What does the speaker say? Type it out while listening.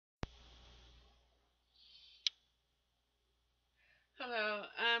Hello.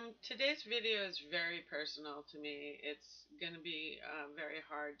 Today's video is very personal to me. It's going to be very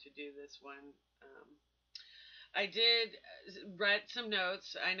hard to do this one. Um, I did write some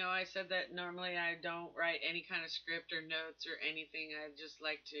notes. I know I said that normally I don't write any kind of script or notes or anything. I just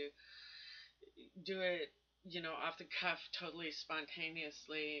like to do it, off the cuff, totally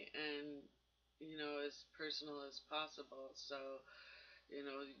spontaneously and, as personal as possible. So,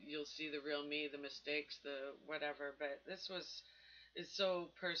 you'll see the real me, the mistakes, the whatever. But this was is so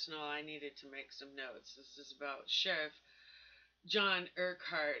personal. I needed to make some notes. This is about Sheriff John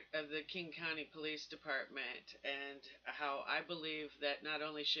Urquhart of the King County Police Department and how I believe that not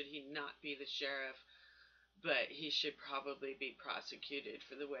only should he not be the sheriff, but he should probably be prosecuted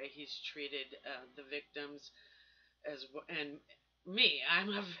for the way he's treated the victims and me.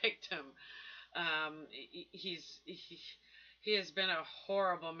 I'm a victim. He has been a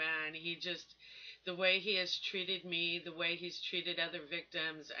horrible man. The way he has treated me, the way he's treated other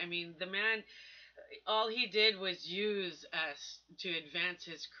victims. I mean, the man, all he did was use us to advance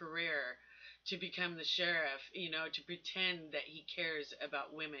his career, to become the sheriff, to pretend that he cares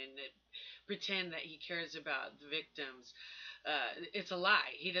about women, that pretend that he cares about the victims. It's a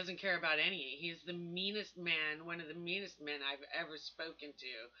lie. He doesn't care about any. He's the meanest man, one of the meanest men I've ever spoken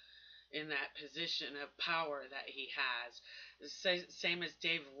to in that position of power that he has. Same as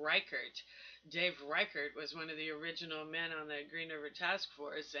Dave Reichert. Dave Reichert was one of the original men on the Green River Task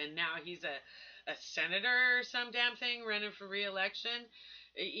Force, and now he's a senator or some damn thing running for re-election.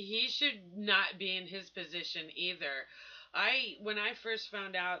 He should not be in his position either. When I first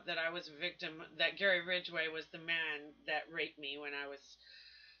found out that I was a victim, that Gary Ridgway was the man that raped me when I was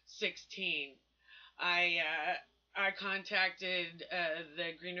 16, I contacted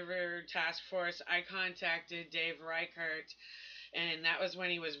the Green River Task Force. I contacted Dave Reichert, and that was when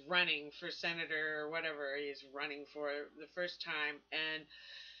he was running for senator or whatever he's running for the first time. And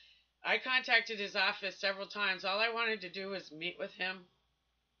I contacted his office several times. All I wanted to do was meet with him,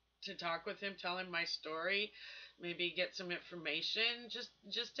 to talk with him, tell him my story, maybe get some information, just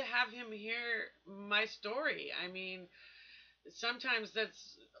to have him hear my story. I mean, sometimes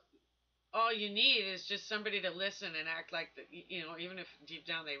that's all you need, is just somebody to listen and act like that, even if deep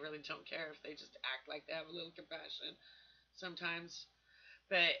down they really don't care, if they just act like they have a little compassion sometimes.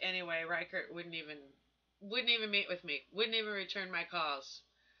 But anyway, Reichert wouldn't even meet with me, wouldn't even return my calls.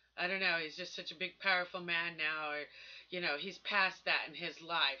 I don't know, he's just such a big powerful man now, or he's past that in his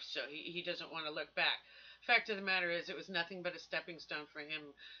life, so he doesn't want to look back. Fact of the matter is, it was nothing but a stepping stone for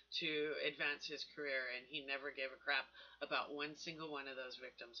him to advance his career, and he never gave a crap about one single one of those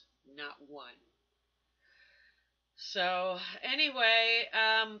victims. Not one. So, anyway,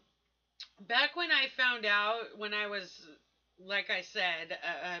 back when I found out, when I was, like I said,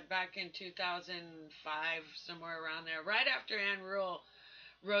 back in 2005, somewhere around there, right after Anne Rule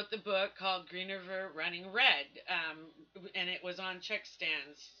wrote the book called Green River Running Red, and it was on check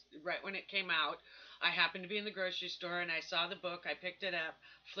stands right when it came out. I happened to be in the grocery store and I saw the book. I picked it up,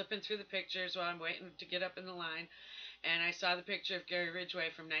 flipping through the pictures while I'm waiting to get up in the line, and I saw the picture of Gary Ridgway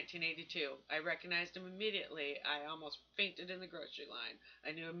from 1982. I recognized him immediately. I almost fainted in the grocery line.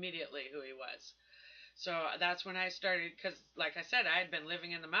 I knew immediately who he was. So that's when I started, because, like I said, I had been living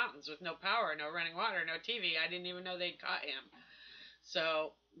in the mountains with no power, no running water, no TV. I didn't even know they'd caught him.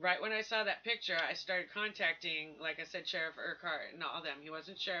 So right when I saw that picture, I started contacting, like I said, Sheriff Urquhart and all of them. He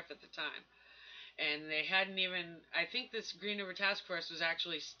wasn't sheriff at the time, and they hadn't even. I think this Green River Task Force was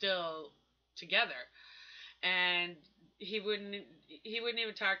actually still together, and he wouldn't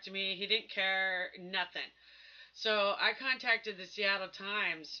even talk to me. He didn't care, nothing. So I contacted the Seattle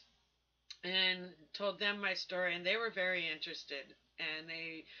Times and told them my story, and they were very interested. And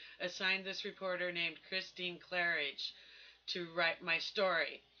they assigned this reporter named Christine Claridge to write my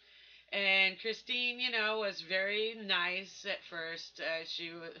story. And Christine, was very nice at first.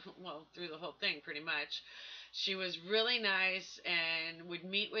 She was, well, through the whole thing, pretty much. She was really nice and would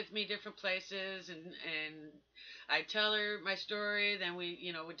meet with me different places, and I'd tell her my story. Then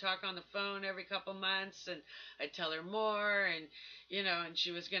we, would talk on the phone every couple months, and I'd tell her more, and and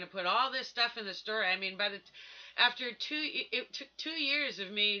she was going to put all this stuff in the story. I mean, after it took 2 years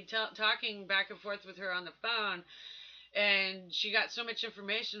of me talking back and forth with her on the phone, and she got so much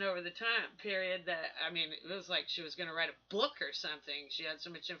information over the time period that, I mean, it was like she was going to write a book or something. She had so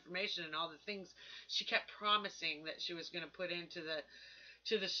much information and all the things she kept promising that she was going to put into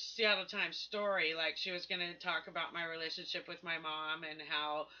the Seattle Times story. Like, she was going to talk about my relationship with my mom and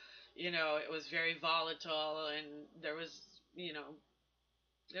how, it was very volatile, and you know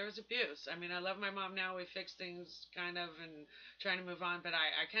there was abuse. I mean, I love my mom now. We fixed things kind of and trying to move on, but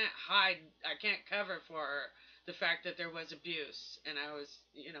I can't hide. I can't cover for her the fact that there was abuse, and I was,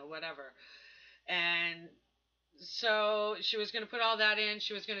 whatever. And so she was going to put all that in.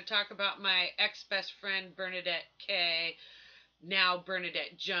 She was going to talk about my ex best friend, Bernadette K, now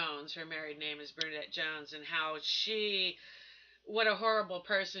Bernadette Jones. Her married name is Bernadette Jones, and how what a horrible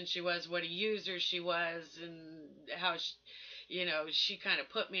person she was, what a user she was, and how she kind of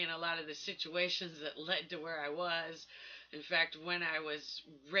put me in a lot of the situations that led to where I was. In fact, when I was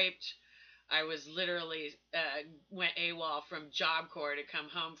raped, I was literally went AWOL from Job Corps to come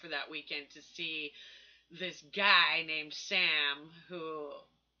home for that weekend to see this guy named Sam, who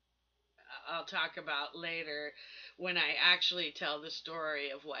I'll talk about later. When I actually tell the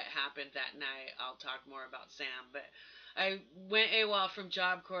story of what happened that night, I'll talk more about Sam. But I went AWOL from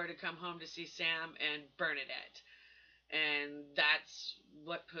Job Corps to come home to see Sam and Bernadette. And that's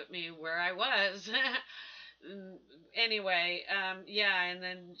what put me where I was. Anyway, yeah, and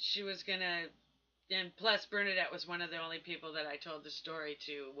then she was gonna, and plus Bernadette was one of the only people that I told the story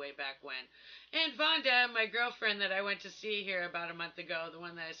to way back when. And Vonda, my girlfriend that I went to see here about a month ago, the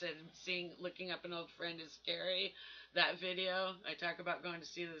one that I said looking up an old friend is scary. That video, I talk about going to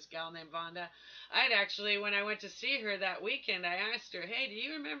see this gal named Vonda. I'd actually, when I went to see her that weekend, I asked her, "Hey, do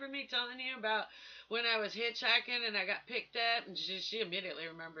you remember me telling you about when I was hitchhiking and I got picked up?" And she immediately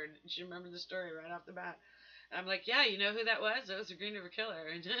remembered. She remembered the story right off the bat. I'm like, "Yeah, you know who that was? That was the Green River Killer."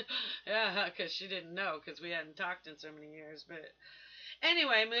 And yeah, because she didn't know because we hadn't talked in so many years. But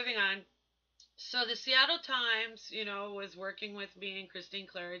anyway, moving on. So the Seattle Times, was working with me, and Christine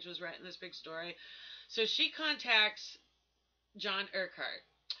Claridge was writing this big story. So she contacts John Urquhart.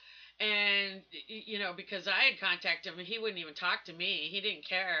 And, because I had contacted him, he wouldn't even talk to me. He didn't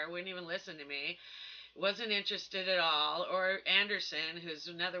care, wouldn't even listen to me, wasn't interested at all. Or Anderson, who's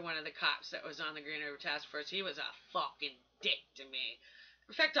another one of the cops that was on the Green River Task Force, he was a fucking dick to me.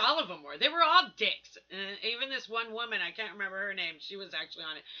 In fact, all of them were. They were all dicks. Even this one woman, I can't remember her name, she was actually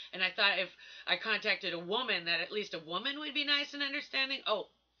on it. And I thought if I contacted a woman, that at least a woman would be nice and understanding. Oh,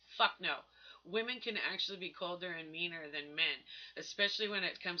 fuck no. Women can actually be colder and meaner than men, especially when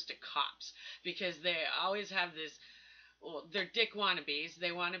it comes to cops, because they always have this, well, they're dick wannabes.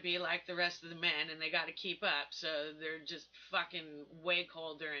 They want to be like the rest of the men, and they got to keep up. So they're just fucking way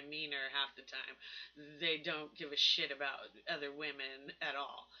colder and meaner half the time. They don't give a shit about other women at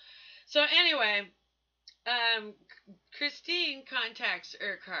all. So anyway, um, Christine contacts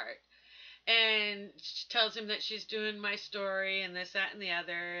Urquhart and tells him that she's doing my story and this, that, and the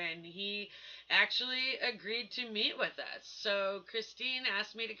other, and he actually agreed to meet with us. So Christine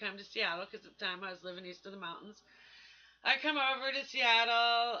asked me to come to Seattle because at the time I was living east of the mountains. I come over to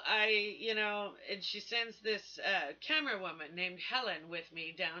Seattle. And she sends this camera woman named Helen with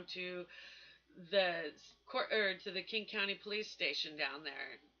me down to the to the King County Police Station down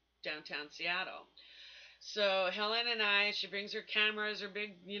there, downtown Seattle. So Helen and she brings her cameras, her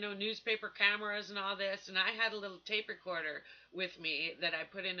big, newspaper cameras and all this, and I had a little tape recorder with me that I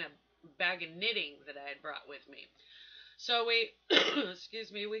put in a bag of knitting that I had brought with me. So we,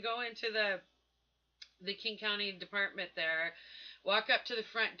 excuse me, we go into the King County Department there, walk up to the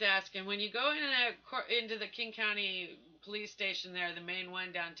front desk, and when you go into the King County Police Station there, the main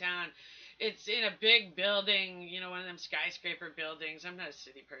one downtown, it's in a big building, one of them skyscraper buildings. I'm not a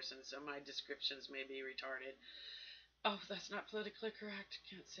city person, so my descriptions may be retarded. Oh, that's not politically correct.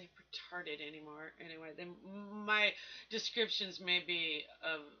 Can't say retarded anymore. Anyway, my descriptions may be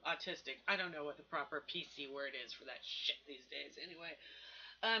of autistic. I don't know what the proper PC word is for that shit these days. Anyway,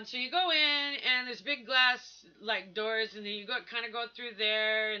 so you go in, and there's big glass like doors, and then you kind of go through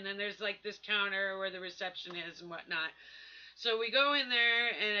there, and then there's like this counter where the reception is and whatnot. So we go in there,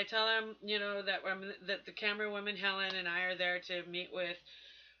 and I tell him, that the camera woman Helen and I are there to meet with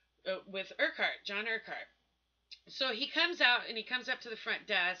Urquhart, John Urquhart. So he comes out, and he comes up to the front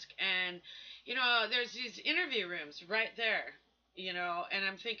desk, and there's these interview rooms right there. And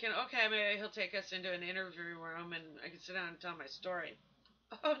I'm thinking, okay, maybe he'll take us into an interview room, and I can sit down and tell my story.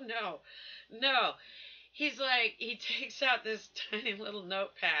 Oh no, no. He takes out this tiny little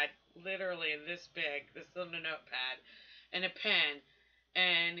notepad, literally this big, this little notepad, and a pen,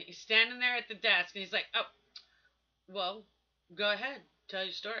 and he's standing there at the desk, and he's like, "Oh, well, go ahead, tell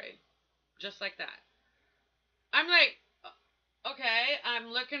your story," just like that. I'm like, okay, I'm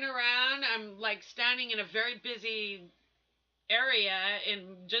looking around, I'm like standing in a very busy area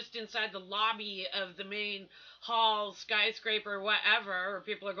and just inside the lobby of the main hall, skyscraper, whatever, where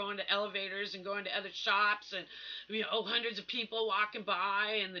people are going to elevators and going to other shops, and hundreds of people walking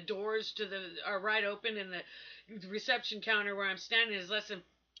by, and the doors are right open, and the reception counter where I'm standing is less than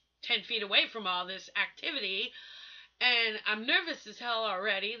 10 feet away from all this activity. And I'm nervous as hell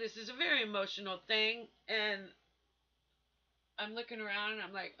already. This is a very emotional thing. And I'm looking around and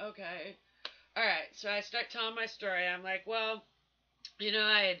I'm like, okay. All right. So I start telling my story. I'm like, well,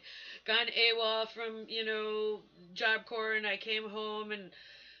 I had gone AWOL from, Job Corps, and I came home and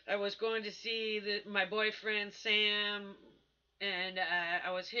I was going to see my boyfriend, Sam, and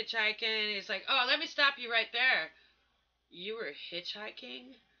I was hitchhiking. He's like, oh, let me stop you right there. You were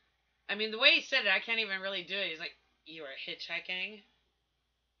hitchhiking? I mean, the way he said it, I can't even really do it. He's like, you were hitchhiking?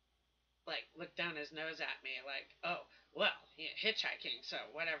 Like, looked down his nose at me, like, oh, well, hitchhiking, so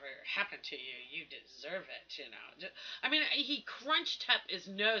whatever happened to you, you deserve it. I mean, he crunched up his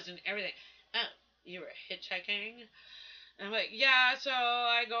nose and everything. Oh, you were hitchhiking? And I'm like, yeah, so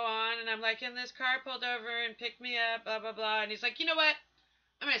I go on, and I'm like, and this car pulled over and picked me up, blah, blah, blah. And he's like, you know what?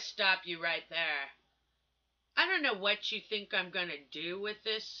 I'm going to stop you right there. I don't know what you think I'm going to do with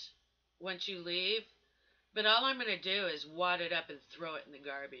this once you leave, but all I'm going to do is wad it up and throw it in the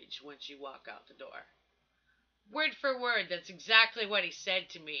garbage once you walk out the door. Word for word, that's exactly what he said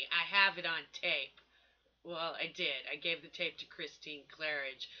to me. I have it on tape. Well, I did. I gave the tape to Christine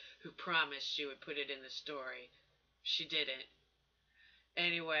Claridge, who promised she would put it in the story. She didn't.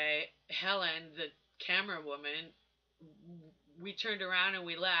 Anyway, Helen, the camera woman, we turned around and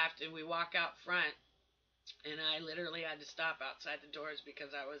we left and we walk out front. And I literally had to stop outside the doors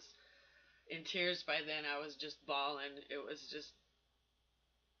because I was in tears by then. I was just bawling.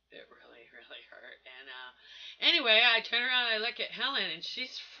 It really, really hurt. And anyway, I turn around and I look at Helen, and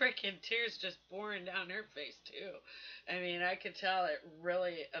she's freaking tears just pouring down her face, too. I mean, I could tell it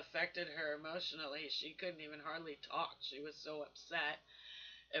really affected her emotionally. She couldn't even hardly talk. She was so upset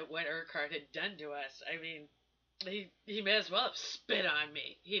at what Urquhart had done to us. I mean, he may as well have spit on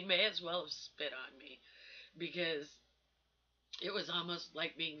me. He may as well have spit on me because it was almost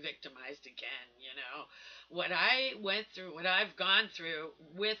like being victimized again. What I went through, what I've gone through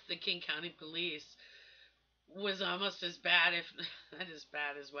with the King County Police was almost as bad, if not as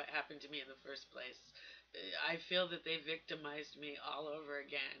bad, as what happened to me in the first place. I feel that they victimized me all over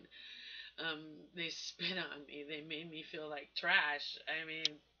again. They spit on me. They made me feel like trash. I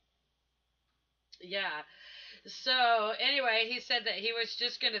mean, yeah. So anyway, he said that he was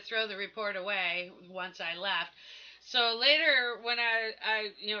just going to throw the report away once I left. So later, when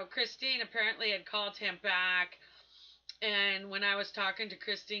Christine apparently had called him back, and when I was talking to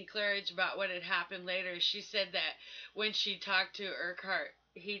Christine Claridge about what had happened later, she said that when she talked to Urquhart,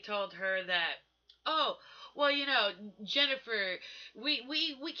 he told her that, oh, well, Jennifer,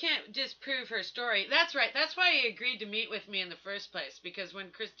 we can't disprove her story. That's right. That's why he agreed to meet with me in the first place, because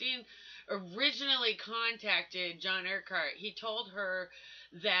when Christine originally contacted John Urquhart, he told her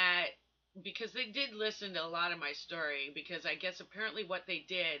that because they did listen to a lot of my story, because I guess apparently what they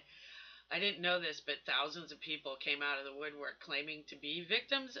did, I didn't know this, but thousands of people came out of the woodwork claiming to be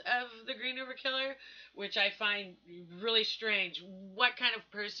victims of the Green River Killer, which I find really strange. What kind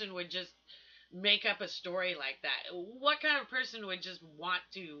of person would just make up a story like that? What kind of person would just want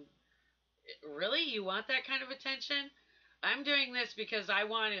to? Really? You want that kind of attention? I'm doing this because I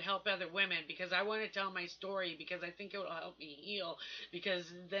want to help other women, because I want to tell my story, because I think it will help me heal,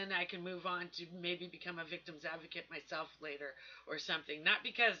 because then I can move on to maybe become a victim's advocate myself later or something. Not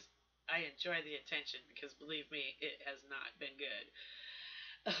because I enjoy the attention, because believe me, it has not been good.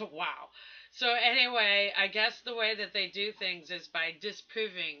 Wow. So anyway, I guess the way that they do things is by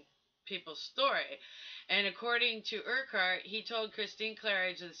disproving people's story. And according to Urquhart, he told Christine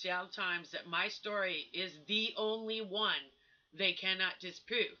Claridge of the Seattle Times that my story is the only one they cannot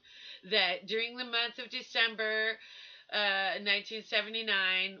disprove. That during the month of December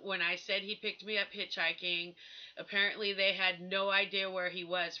 1979, when I said he picked me up hitchhiking, apparently they had no idea where he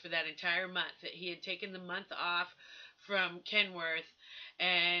was for that entire month. That he had taken the month off from Kenworth,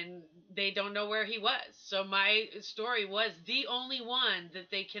 and they don't know where he was. So my story was the only one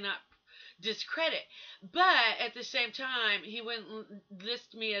that they cannot discredit. But at the same time, he wouldn't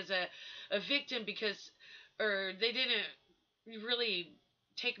list me as a victim because, or they didn't really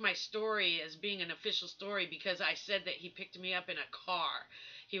take my story as being an official story because I said that he picked me up in a car.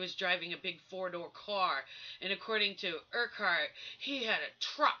 He was driving a big four-door car. And according to Urquhart, he had a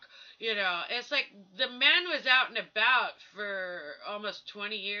truck. It's like the man was out and about for almost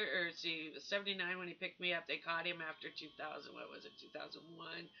 20 years. Or see, 79 when he picked me up. They caught him after 2000. What was it,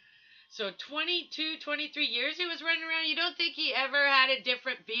 2001? So 22, 23 years he was running around. You don't think he ever had a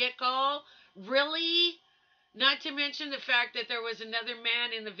different vehicle? Really? Not to mention the fact that there was another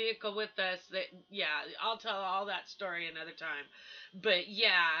man in the vehicle with us that, yeah, I'll tell all that story another time. But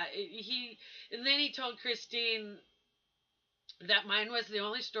yeah, and then he told Christine that mine was the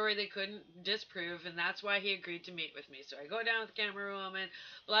only story they couldn't disprove, and that's why he agreed to meet with me. So I go down with the camera woman,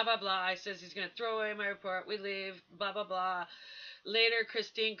 blah blah blah. He says he's going to throw away my report. We leave, blah blah blah. Later,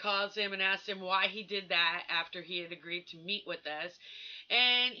 Christine calls him and asks him why he did that after he had agreed to meet with us.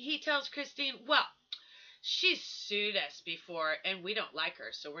 And he tells Christine, well, she's sued us before and we don't like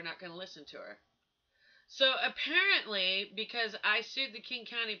her, so we're not going to listen to her. So apparently, because I sued the King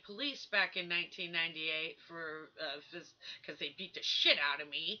County Police back in 1998 for because they beat the shit out of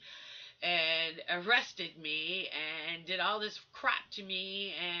me, and arrested me and did all this crap to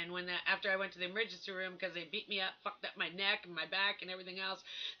me. And after I went to the emergency room because they beat me up, fucked up my neck and my back and everything else,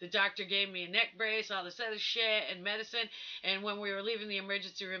 the doctor gave me a neck brace, all this other shit, and medicine. And when we were leaving the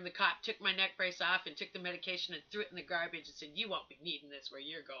emergency room, the cop took my neck brace off and took the medication and threw it in the garbage and said, "You won't be needing this where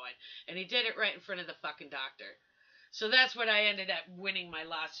you're going." And he did it right in front of the fucking doctor. So that's what I ended up winning my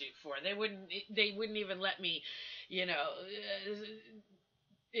lawsuit for. They wouldn't even let me, you know,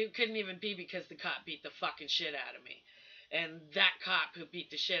 it couldn't even be because the cop beat the fucking shit out of me. And that cop who beat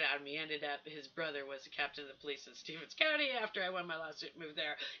the shit out of me ended up, his brother was the captain of the police in Stevens County after I won my lawsuit and moved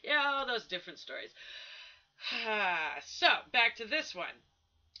there. Yeah, all those different stories. So, back to this one.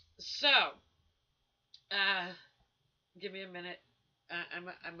 So, uh, give me a minute.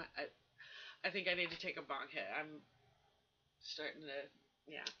 I think I need to take a bong hit. I'm starting to,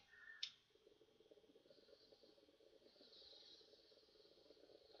 yeah.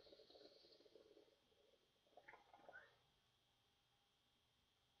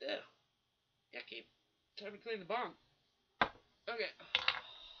 Ew, yucky. Time to clean the bong. Okay.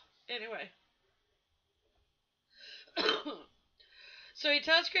 Anyway. So he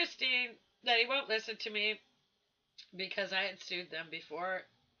tells Christine that he won't listen to me because I had sued them before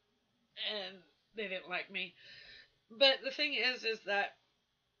and they didn't like me. But the thing is that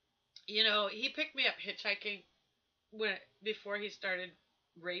he picked me up hitchhiking when before he started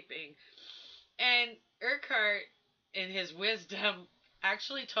raping, and Urquhart, in his wisdom,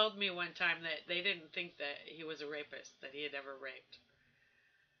 actually told me one time that they didn't think that he was a rapist, that he had ever raped.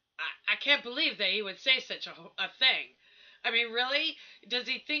 I can't believe that he would say such a thing. I mean, really? Does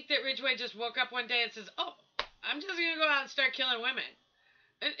he think that Ridgway just woke up one day and says, "Oh, I'm just gonna go out and start killing women"?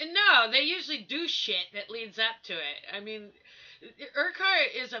 And no, they usually do shit that leads up to it. I mean,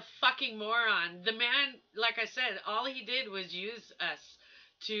 Urquhart is a fucking moron. The man, like I said, all he did was use us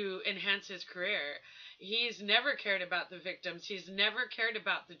to enhance his career. He's never cared about the victims. He's never cared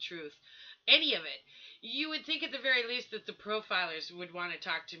about the truth. Any of it. You would think at the very least that the profilers would want to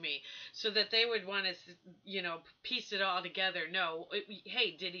talk to me so that they would want to, piece it all together. No.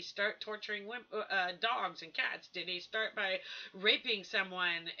 Hey, did he start torturing dogs and cats? Did he start by raping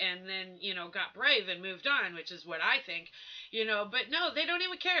someone and then, got brave and moved on, which is what I think, but no, they don't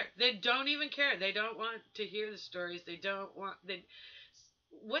even care. They don't even care. They don't want to hear the stories. They don't want,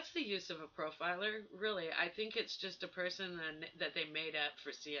 what's the use of a profiler? Really, I think it's just a person that they made up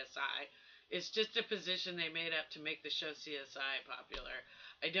for CSI. It's just a position they made up to make the show CSI popular.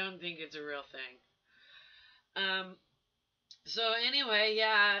 I don't think it's a real thing. Um, so anyway,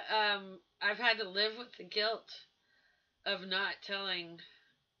 yeah, I've had to live with the guilt of not telling.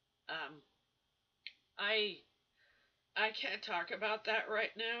 Um, I I can't talk about that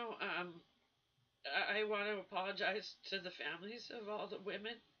right now. I want to apologize to the families of all the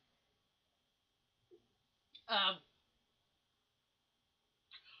women. Um,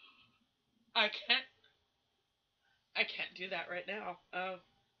 I can't do that right now. I'm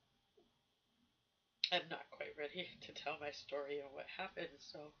not quite ready to tell my story and what happened.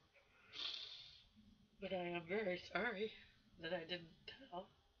 So, but I am very sorry that I didn't tell.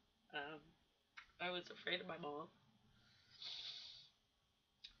 Um, I was afraid of my mom.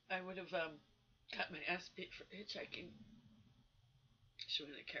 I would have got my ass beat for hitchhiking. She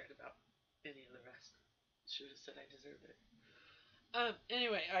wouldn't have cared about any of the rest. She would have said I deserved it.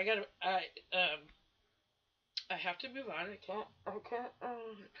 Anyway, I have to move on. I can't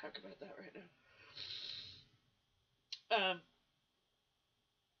talk about that right now.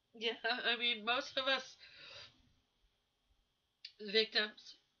 Yeah, I mean, most of us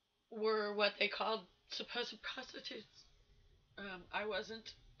victims were what they called supposed prostitutes. I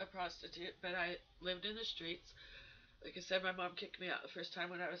wasn't a prostitute, but I lived in the streets. Like I said, my mom kicked me out the first time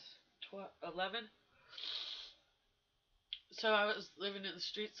when I was 11. So I was living in the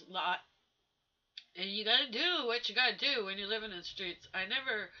streets a lot. And you gotta do what you gotta do when you're living in the streets. I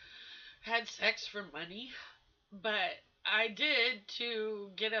never had sex for money, but I did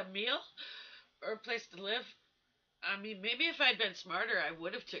to get a meal or a place to live. I mean, maybe if I'd been smarter, I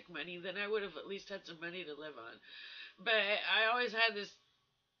would have took money. Then I would have at least had some money to live on. But I always had this.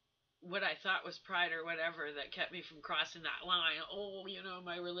 what I thought was pride or whatever that kept me from crossing that line. Oh,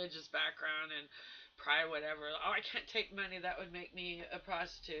 my religious background and pride, whatever. Oh, I can't take money. That would make me a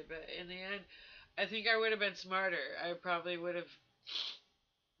prostitute. But in the end, I think I would have been smarter. I probably would have,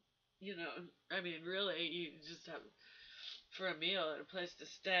 you know, I mean, really, you just have for a meal and a place to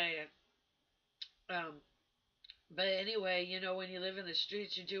stay. And but anyway, when you live in the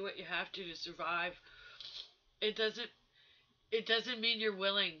streets, you do what you have to survive. It doesn't it doesn't mean you're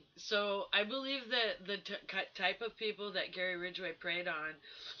willing. So I believe that the type of people that Gary Ridgway preyed on,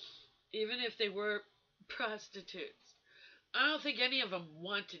 even if they were prostitutes, I don't think any of them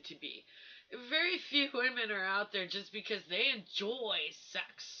wanted to be. Very few women are out there just because they enjoy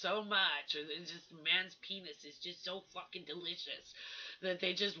sex so much, or just man's penis is just so fucking delicious that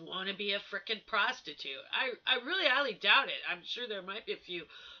they just want to be a frickin' prostitute. I really highly doubt it. I'm sure there might be a few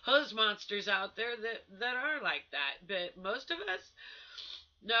hose monsters out there that are like that, but most of us,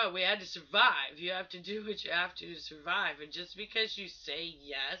 no, we had to survive. You have to do what you have to survive, and just because you say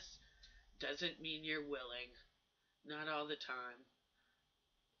yes doesn't mean you're willing. Not all the time.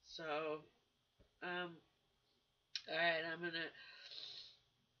 So, um, all right,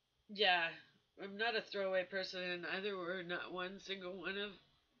 yeah, I'm not a throwaway person, and either were not one single one of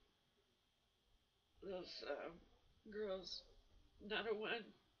those girls. Not a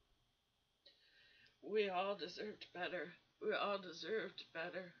one. We all deserved better. We all deserved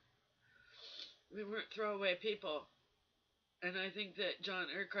better. We weren't throwaway people. And I think that John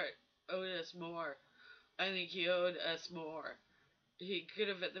Urquhart owed us more. I think he owed us more. He could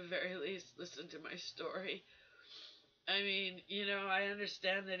have, at the very least, listened to my story. I mean, I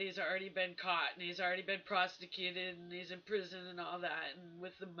understand that he's already been caught and he's already been prosecuted and he's in prison and all that. And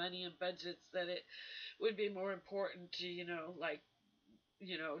with the money and budgets, that it would be more important to,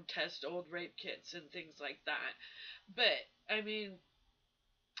 test old rape kits and things like that. But, I mean,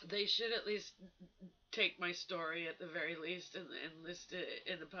 they should at least take my story at the very least and list it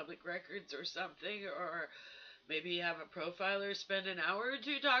in the public records or something, or maybe have a profiler spend an hour or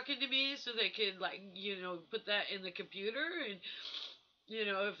two talking to me so they could, like, put that in the computer. And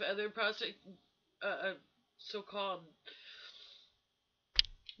if other so-called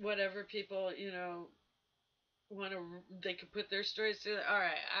whatever people, want to, they could put their stories together. All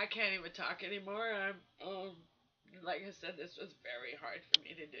right, I can't even talk anymore. Like I said, this was very hard for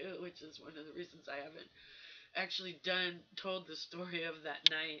me to do, which is one of the reasons I haven't actually told the story of that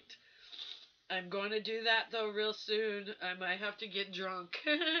night. I'm going to do that though real soon. I might have to get drunk.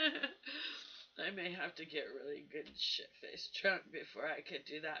 I may have to get really good shit faced drunk before I could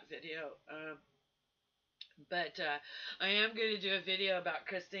do that video. But I am going to do a video about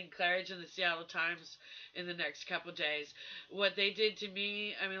Christine Claridge in the Seattle Times in the next couple days. What they did to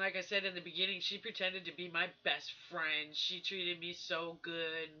me, I mean, like I said in the beginning, she pretended to be my best friend. She treated me so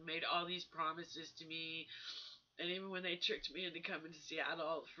good, made all these promises to me. And even when they tricked me into coming to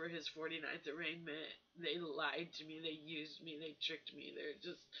Seattle for his 49th arraignment, they lied to me, they used me, they tricked me. They're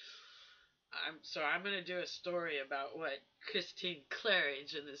just. I'm going to do a story about what Christine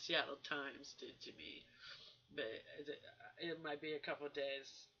Claridge in the Seattle Times did to me. But it might be a couple of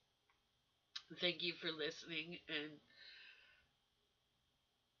days. Thank you for listening, and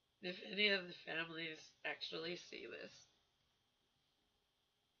if any of the families actually see this,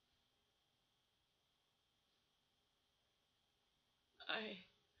 I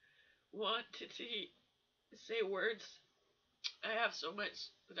want to say words. I have so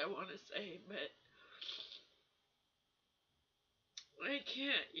much that I want to say, but I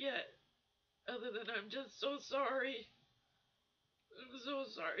can't yet, other than I'm just so sorry. I'm so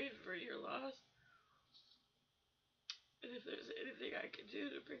sorry for your loss. And if there's anything I can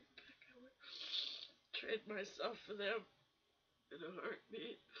do to bring it back, I would trade myself for them in a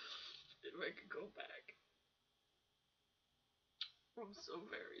heartbeat if I could go back. I'm so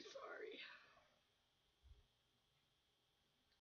very sorry.